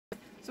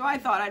So I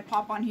thought I'd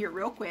pop on here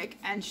real quick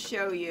and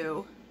show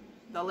you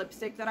the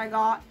lipstick that I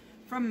got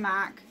from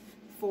MAC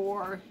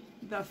for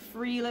the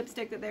free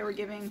lipstick that they were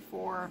giving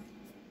for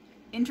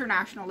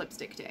International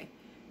Lipstick Day.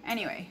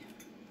 Anyway,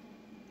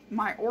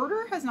 my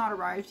order has not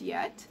arrived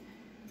yet,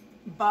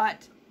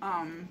 but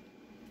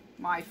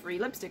my free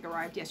lipstick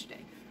arrived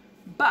yesterday.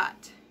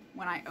 But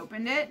when I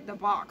opened it, the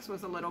box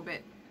was a little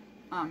bit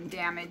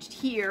damaged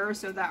here,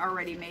 so that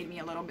already made me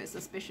a little bit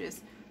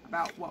suspicious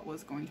about what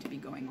was going to be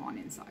going on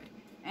inside.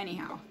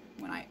 Anyhow,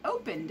 when I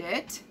opened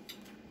it,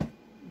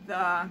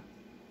 the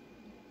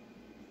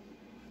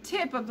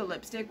tip of the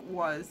lipstick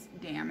was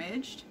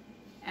damaged,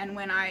 and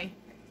when I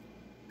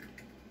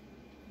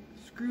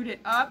screwed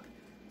it up,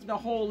 the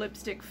whole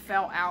lipstick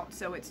fell out,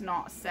 so it's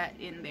not set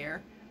in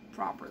there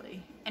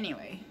properly.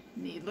 Anyway,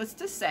 needless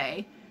to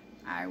say,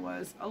 I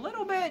was a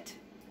little bit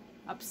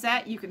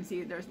upset. You can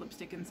see there's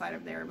lipstick inside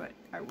of there, but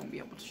I won't be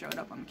able to show it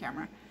up on the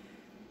camera.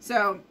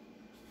 So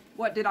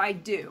what did I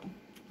do?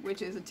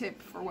 Which is a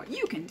tip for what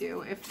you can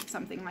do if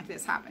something like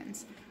this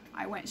happens.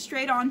 I went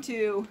straight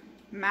onto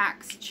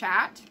MAC's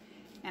chat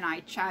and I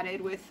chatted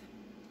with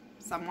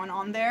someone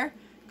on there,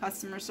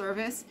 customer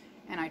service,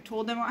 and I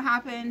told them what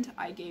happened.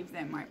 I gave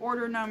them my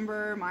order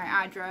number, my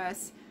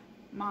address,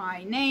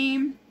 my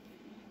name,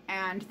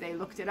 and they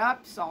looked it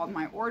up, saw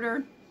my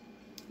order,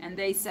 and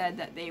they said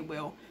that they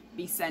will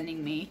be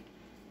sending me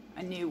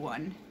a new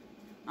one.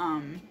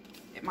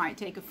 It might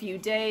take a few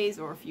days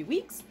or a few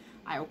weeks.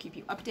 I will keep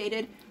you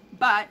updated,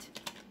 but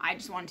I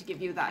just wanted to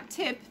give you that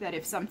tip that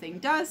if something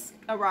does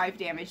arrive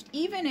damaged,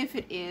 even if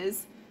it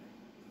is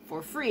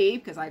for free,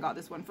 because I got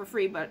this one for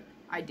free, but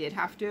I did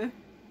have to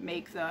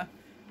make the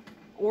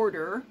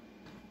order,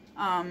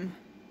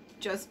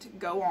 just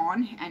go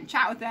on and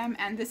chat with them.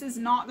 And this is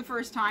not the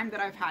first time that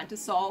I've had to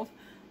solve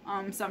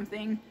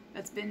something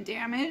that's been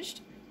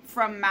damaged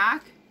from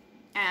MAC,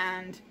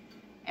 and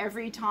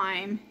every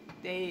time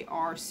they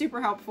are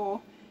super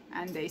helpful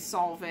and they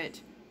solve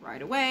it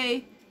right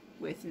away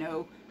with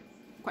no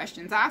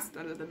questions asked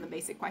other than the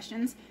basic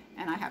questions,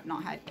 and I have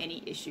not had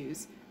any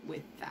issues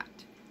with that.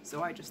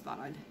 So I just thought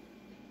I'd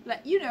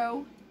let you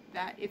know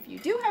that if you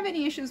do have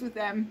any issues with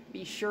them,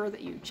 be sure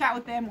that you chat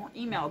with them or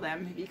email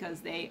them,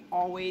 because they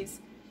always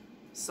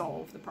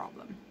solve the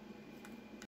problem.